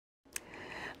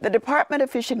The Department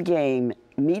of Fish and Game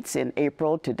meets in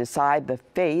April to decide the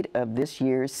fate of this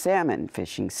year's salmon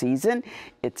fishing season.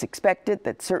 It's expected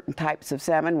that certain types of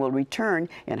salmon will return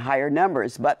in higher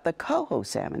numbers, but the coho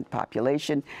salmon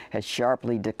population has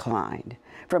sharply declined.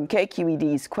 From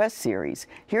KQED's Quest series,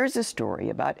 here's a story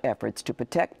about efforts to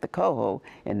protect the coho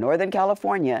in Northern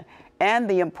California and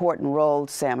the important role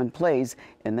salmon plays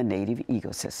in the native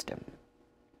ecosystem.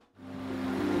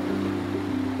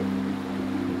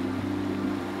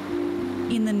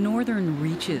 In the northern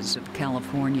reaches of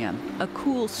California, a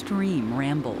cool stream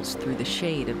rambles through the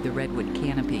shade of the redwood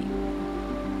canopy.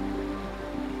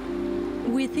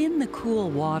 Within the cool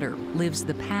water lives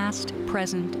the past,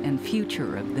 present, and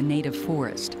future of the native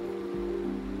forest.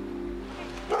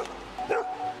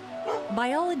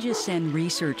 Biologists and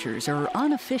researchers are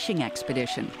on a fishing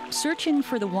expedition, searching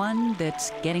for the one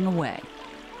that's getting away.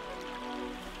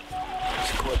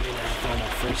 Coey and I found our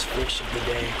first fish of the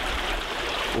day.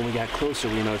 When we got closer,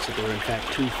 we noticed that there were in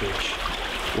fact two fish,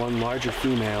 one larger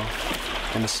female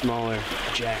and a smaller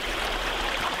jack.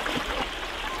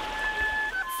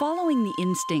 Following the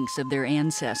instincts of their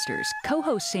ancestors,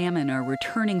 coho salmon are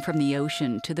returning from the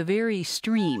ocean to the very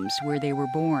streams where they were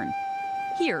born.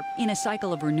 Here, in a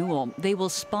cycle of renewal, they will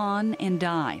spawn and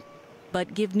die,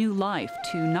 but give new life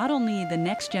to not only the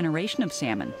next generation of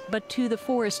salmon, but to the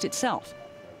forest itself.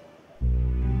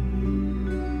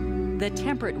 The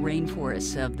temperate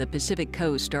rainforests of the Pacific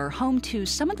coast are home to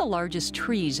some of the largest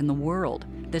trees in the world.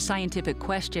 The scientific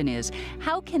question is,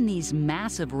 how can these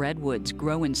massive redwoods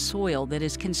grow in soil that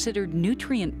is considered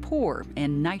nutrient poor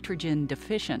and nitrogen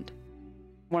deficient?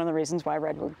 One of the reasons why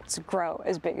redwoods grow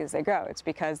as big as they grow, it's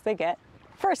because they get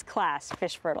first-class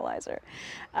fish fertilizer.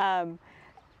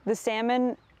 The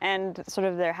salmon and sort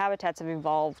of their habitats have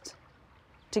evolved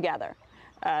together.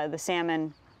 The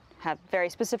salmon have very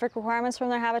specific requirements from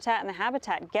their habitat, and the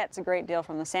habitat gets a great deal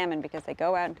from the salmon because they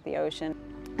go out into the ocean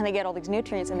and they get all these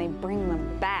nutrients and they bring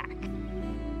them back.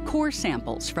 Core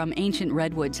samples from ancient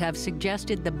redwoods have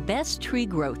suggested the best tree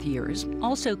growth years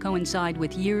also coincide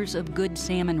with years of good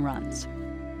salmon runs.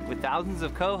 With thousands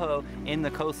of coho in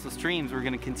the coastal streams, we're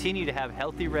going to continue to have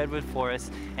healthy redwood forests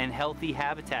and healthy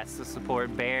habitats to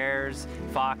support bears,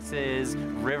 foxes,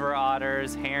 river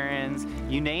otters, herons,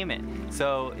 you name it.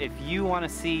 So if you want to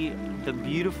see the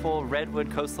beautiful redwood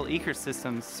coastal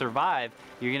ecosystems survive,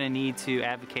 you're going to need to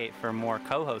advocate for more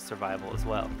coho survival as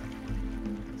well.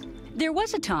 There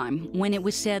was a time when it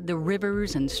was said the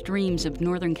rivers and streams of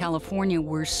Northern California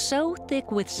were so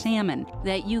thick with salmon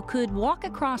that you could walk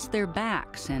across their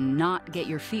backs and not get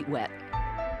your feet wet.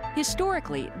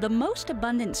 Historically, the most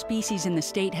abundant species in the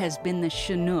state has been the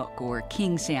Chinook, or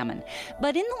king salmon.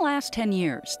 But in the last 10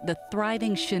 years, the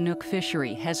thriving Chinook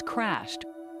fishery has crashed.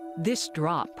 This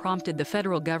drop prompted the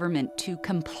federal government to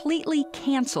completely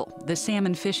cancel the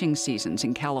salmon fishing seasons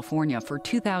in California for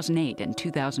 2008 and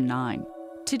 2009.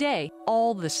 Today,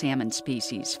 all the salmon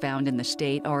species found in the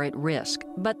state are at risk,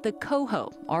 but the coho,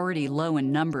 already low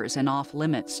in numbers and off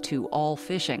limits to all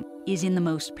fishing, is in the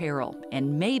most peril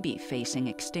and may be facing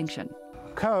extinction.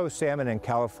 Coho salmon in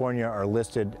California are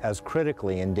listed as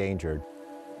critically endangered.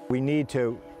 We need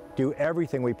to do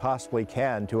everything we possibly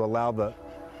can to allow the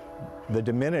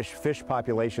diminished fish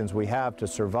populations we have to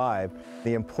survive.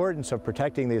 The importance of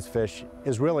protecting these fish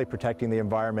is really protecting the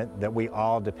environment that we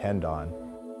all depend on.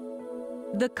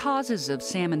 The causes of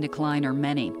salmon decline are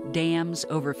many. Dams,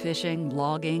 overfishing,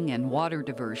 logging, and water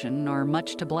diversion are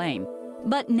much to blame.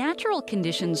 But natural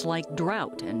conditions like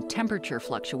drought and temperature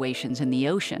fluctuations in the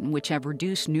ocean, which have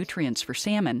reduced nutrients for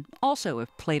salmon, also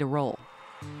have played a role.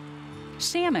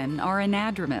 Salmon are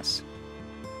anadromous.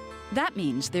 That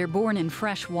means they're born in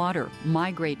fresh water,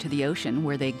 migrate to the ocean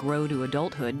where they grow to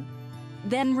adulthood,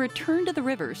 then return to the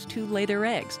rivers to lay their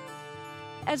eggs.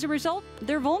 As a result,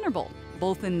 they're vulnerable,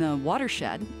 both in the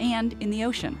watershed and in the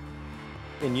ocean.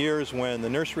 In years when the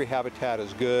nursery habitat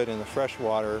is good in the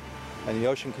freshwater and the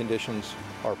ocean conditions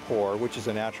are poor, which is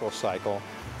a natural cycle,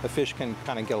 the fish can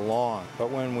kind of get along. But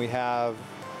when we have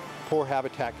poor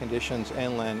habitat conditions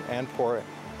inland and poor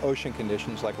ocean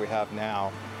conditions like we have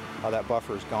now, that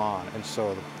buffer is gone, and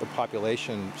so the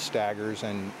population staggers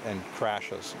and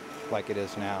crashes like it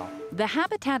is now. The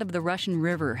habitat of the Russian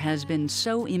River has been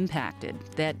so impacted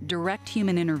that direct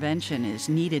human intervention is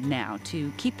needed now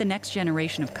to keep the next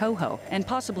generation of coho, and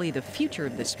possibly the future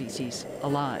of the species,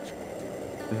 alive.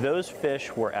 Those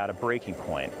fish were at a breaking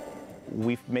point.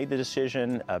 We've made the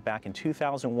decision back in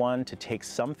 2001 to take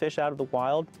some fish out of the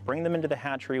wild, bring them into the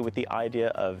hatchery with the idea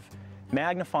of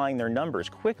magnifying their numbers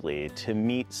quickly to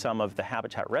meet some of the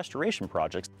habitat restoration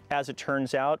projects. As it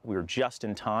turns out, we were just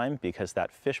in time because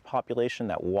that fish population,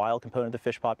 that wild component of the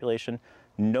fish population,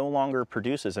 no longer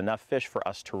produces enough fish for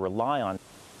us to rely on.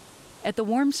 At the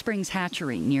Warm Springs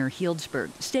Hatchery near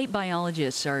Healdsburg, state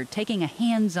biologists are taking a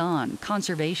hands-on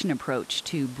conservation approach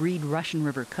to breed Russian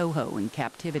River coho in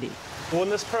captivity. When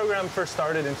this program first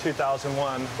started in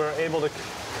 2001, we were able to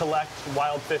collect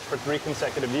wild fish for 3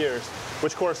 consecutive years,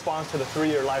 which corresponds to the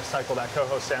 3-year life cycle that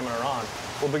coho salmon are on.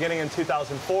 Well, beginning in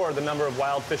 2004, the number of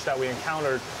wild fish that we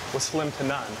encountered was slim to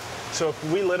none. So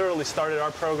if we literally started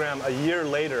our program a year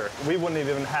later, we wouldn't have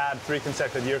even had 3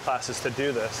 consecutive year classes to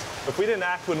do this. If we didn't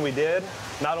act when we did,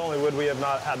 not only would we have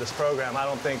not had this program, I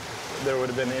don't think there would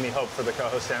have been any hope for the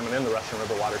coho salmon in the Russian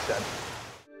River watershed.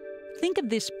 Think of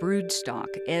this brood stock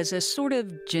as a sort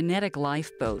of genetic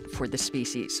lifeboat for the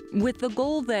species, with the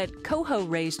goal that coho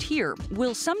raised here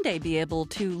will someday be able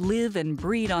to live and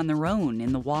breed on their own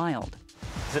in the wild.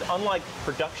 Is that unlike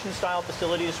production-style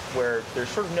facilities where there's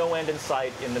sort of no end in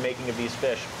sight in the making of these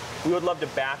fish, we would love to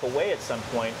back away at some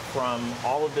point from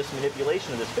all of this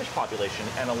manipulation of this fish population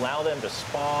and allow them to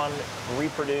spawn,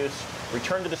 reproduce,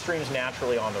 return to the streams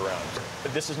naturally on their own.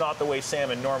 But this is not the way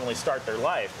salmon normally start their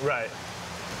life. Right.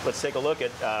 Let's take a look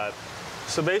at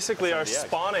so basically our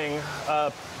spawning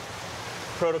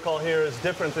protocol here is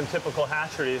different than typical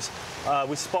hatcheries.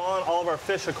 We spawn all of our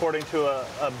fish according to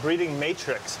a breeding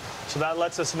matrix. So that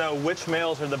lets us know which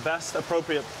males are the best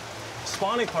appropriate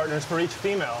spawning partners for each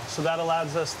female. So that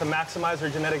allows us to maximize their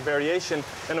genetic variation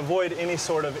and avoid any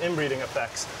sort of inbreeding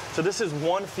effects. So this is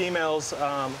one female's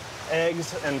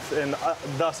eggs and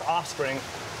thus offspring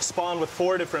spawn with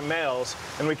 4 different males,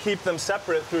 and we keep them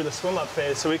separate through the swim-up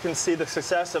phase so we can see the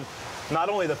success of not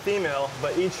only the female,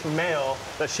 but each male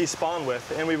that she spawned with.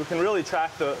 And we can really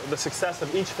track the success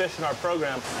of each fish in our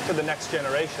program to the next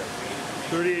generation.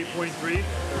 38.3.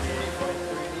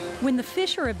 When the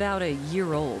fish are about a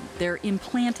year old, they're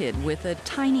implanted with a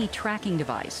tiny tracking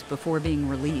device before being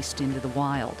released into the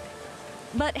wild.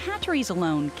 But hatcheries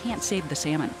alone can't save the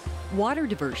salmon. Water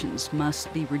diversions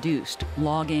must be reduced,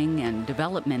 logging and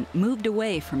development moved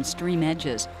away from stream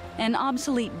edges, and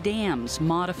obsolete dams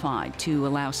modified to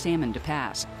allow salmon to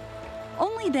pass.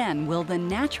 Only then will the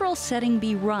natural setting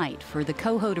be right for the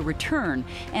coho to return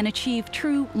and achieve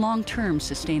true long-term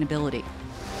sustainability.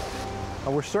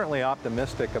 We're certainly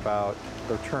optimistic about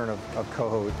the return of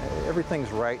coho.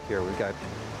 Everything's right here. We've got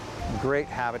great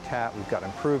habitat, we've got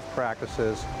improved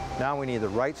practices. Now we need the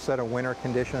right set of winter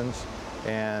conditions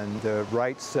and the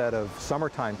right set of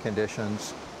summertime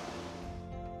conditions.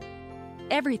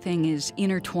 Everything is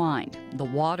intertwined. The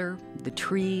water, the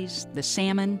trees, the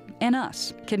salmon, and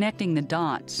us, connecting the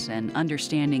dots and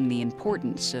understanding the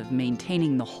importance of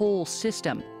maintaining the whole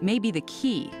system may be the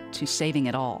key to saving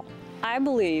it all. I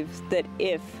believe that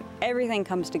if everything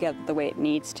comes together the way it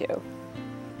needs to,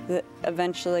 that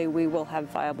eventually we will have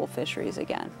viable fisheries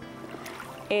again.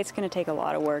 It's going to take a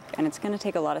lot of work, and it's going to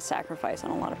take a lot of sacrifice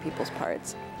on a lot of people's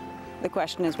parts. The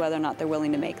question is whether or not they're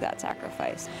willing to make that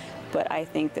sacrifice. But I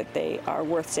think that they are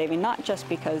worth saving, not just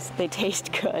because they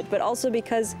taste good, but also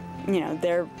because, you know,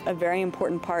 they're a very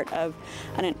important part of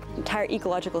an entire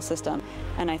ecological system.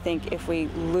 And I think if we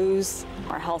lose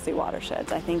our healthy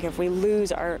watersheds, I think if we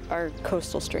lose our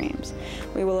coastal streams,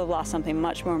 we will have lost something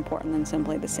much more important than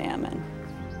simply the salmon.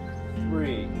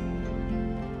 3.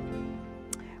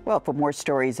 Well, for more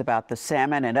stories about the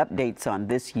salmon and updates on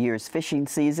this year's fishing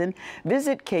season,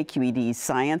 visit KQED's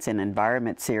Science and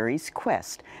Environment series,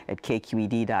 Quest, at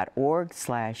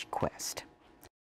kqed.org/quest.